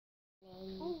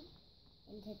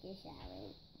and took a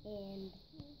shower, and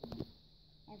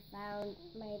I found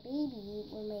my baby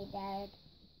when my dad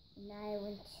and I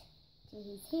went to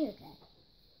his haircut.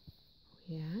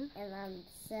 Yeah. And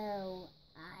so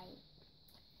I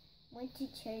went to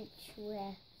church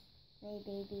with my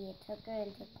baby. I took her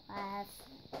into class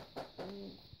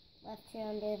and left her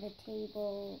under the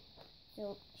table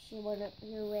so she wouldn't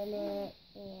ruin it.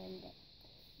 And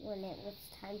when it was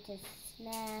time to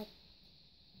snack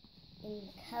and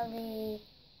color,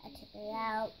 I took her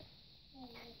out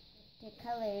to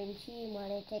color, and she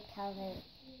wanted to color,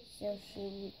 so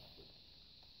she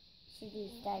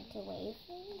started to wave.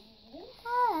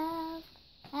 Hello.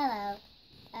 Hello.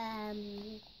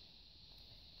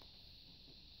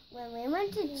 When we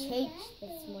went to church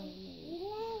this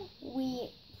morning, we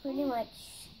pretty much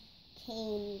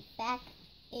came back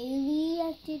early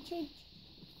after church.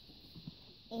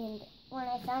 And when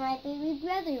I saw my baby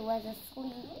brother was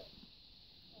asleep,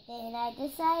 then I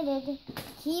decided to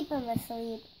keep him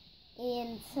asleep.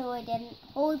 And so I didn't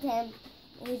hold him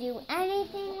or do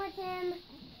anything with him.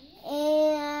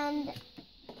 And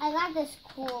I got this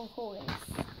cool horse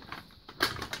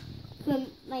from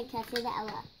my cousin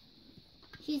Ella.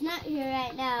 She's not here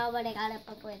right now, but I got it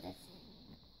before this.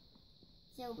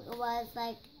 So it was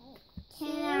like 10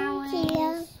 hours.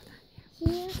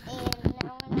 And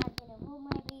now I'm not going to hold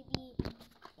my baby.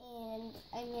 And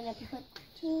I'm going to put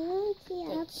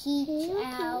the teeth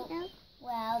out.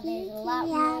 Well, there's a lot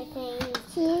more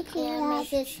things. And my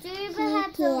sister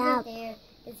perhaps over there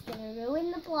is going to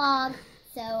ruin the vlog.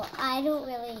 So I don't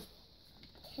really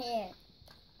care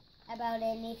about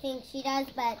anything she does,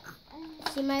 but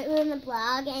she might ruin the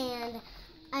vlog, and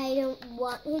I don't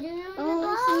want her to ruin the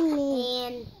vlog.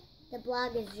 And the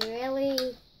vlog is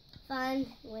really fun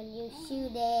when you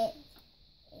shoot it.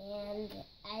 And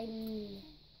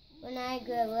when I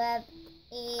grow up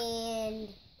and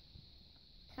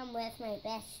come with my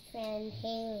best friend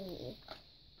Haley,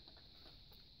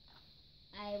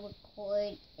 I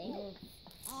record things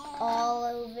all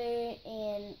over,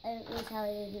 and let me tell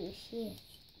you who she is.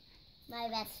 My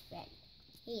best friend,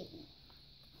 Haley.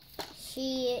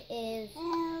 She is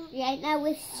right now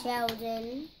with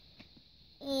Sheldon,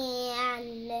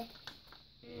 and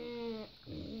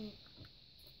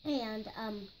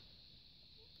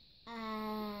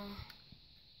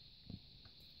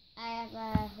I have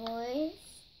a horse.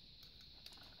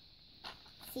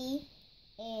 See,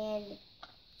 and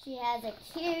she has a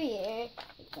carrier.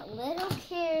 It's a little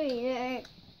carrier.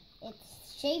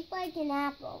 It's shaped like an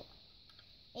apple.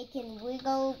 It can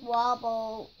wiggle,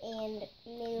 wobble, and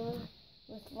move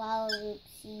with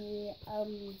loopsy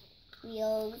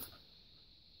wheels.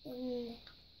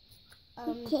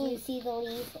 And do you see the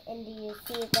leaf? And do you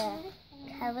see the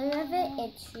color of it?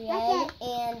 It's red,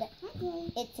 and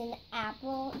it's an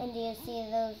apple. And do you see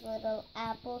those little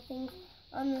apple things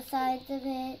on the sides of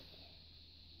it?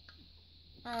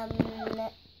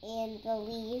 And the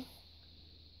leaf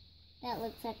that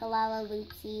looks like a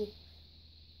loopsy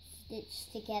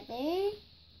stitched together.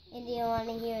 And do you want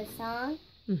to hear a song?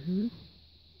 Mm-hmm.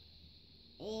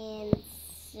 And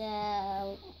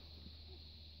so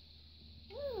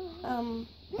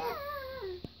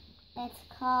it's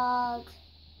called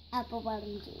Apple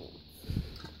Bottom Jeans.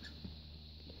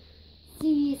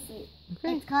 Seriously,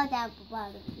 okay. It's called Apple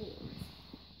Bottom Jeans.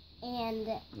 And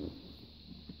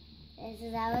this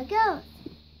is how it goes.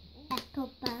 Apple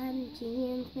bottom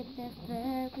jeans with the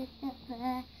fur.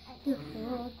 The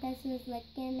whole class was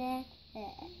looking at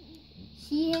her.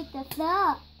 She hit the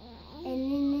floor. And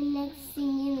then the next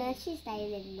thing you know, she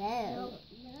started low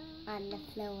on the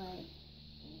floor.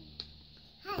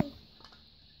 Hi.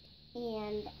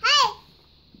 And hi.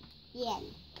 Yeah.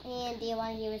 And do you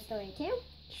want to hear a story too?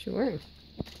 Sure.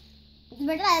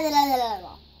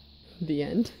 The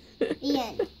end. The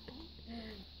end.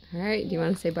 All right. Do you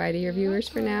want to say bye to your viewers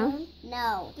for now?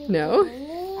 No. No?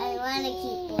 I want to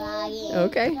keep vlogging.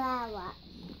 Okay.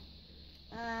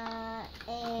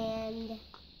 And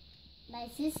my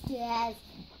sister has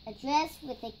a dress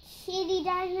with a kitty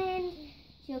diamond.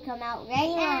 She'll come out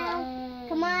right now.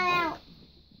 Come on out.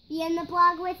 Be in the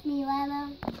vlog with me, Lalo.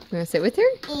 You want to sit with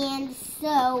her? And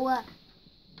so...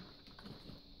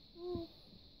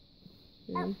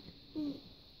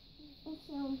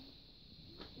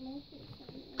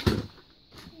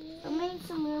 I'll make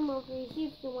some room over here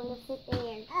if you want to sit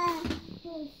there.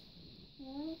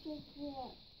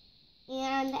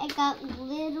 And I got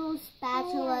little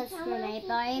spatulas for my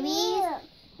Barbies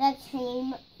that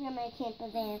came from my camper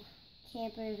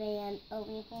van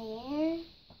over there.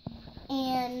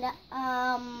 And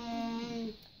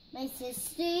my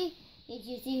sister Did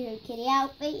you see her kitty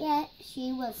outfit yet?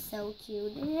 She was so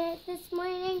cute in it this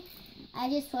morning. I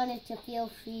just wanted to feel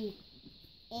free.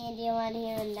 And do you want to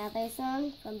hear another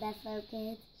song from Buffalo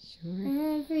Kids? Sure.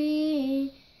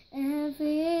 Every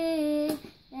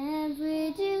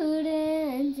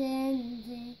student in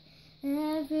it.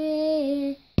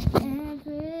 Every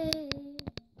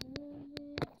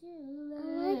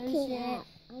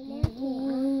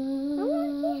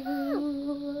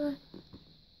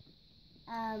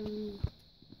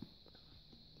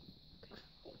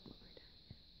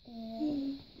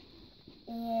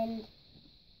and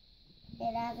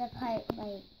it has a part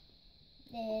like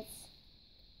this.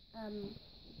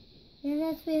 And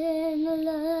that's when the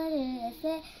Lord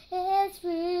is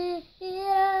real.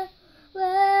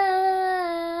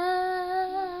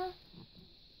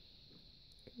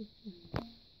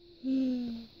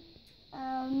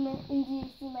 And do you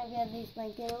see my brother's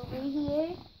blanket over here?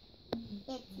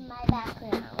 It's my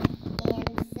background. And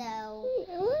so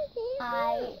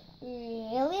I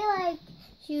really like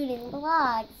shooting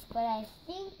vlogs, but I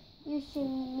think you should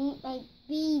meet my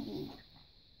baby.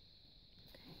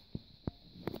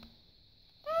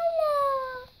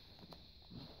 Hello.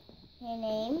 Her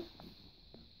name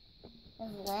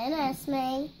is Lynn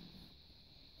Esme.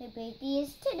 Her birthday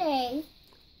is today.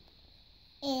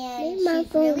 And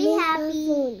she's really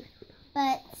happy.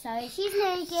 But sorry she's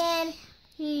naked.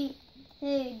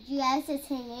 Her dress is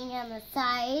hanging on the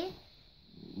side.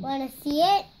 Want to see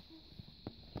it?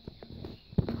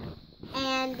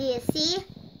 And do you see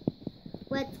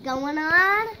what's going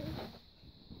on?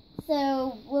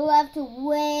 So we'll have to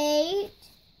wait.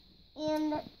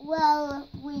 And while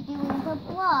we're doing the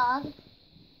vlog,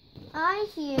 I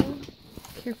hear.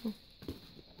 Careful.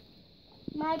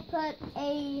 Might put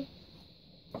a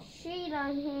sheet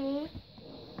on here.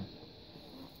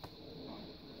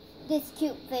 This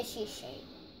cute fishy sheet.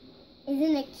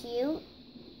 Isn't it cute?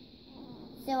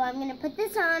 So I'm going to put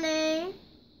this on her.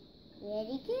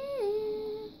 Ready,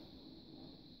 go.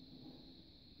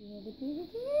 Ready,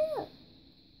 go.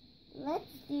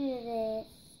 Let's do this.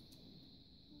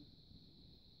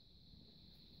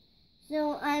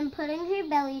 So I'm putting her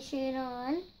belly shirt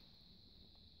on.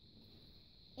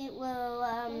 It will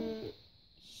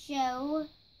show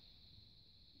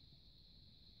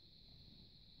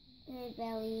her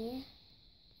belly.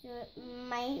 So it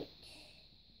might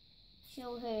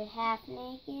show her half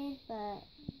naked, but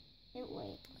it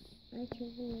won't. And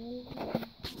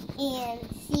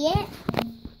see it?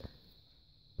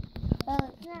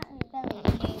 Well, it's not her belly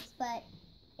shirt, but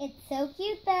it's so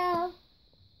cute though.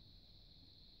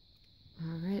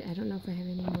 Alright, I don't know if I have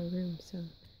any more room, so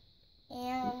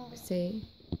And say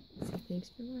thanks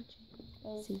for watching.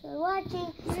 Thanks for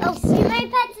watching. Oh, see my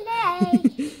pet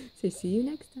today. Say see you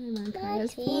next time on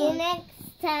Kaia's See you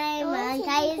next time on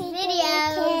Kaia's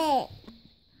videos.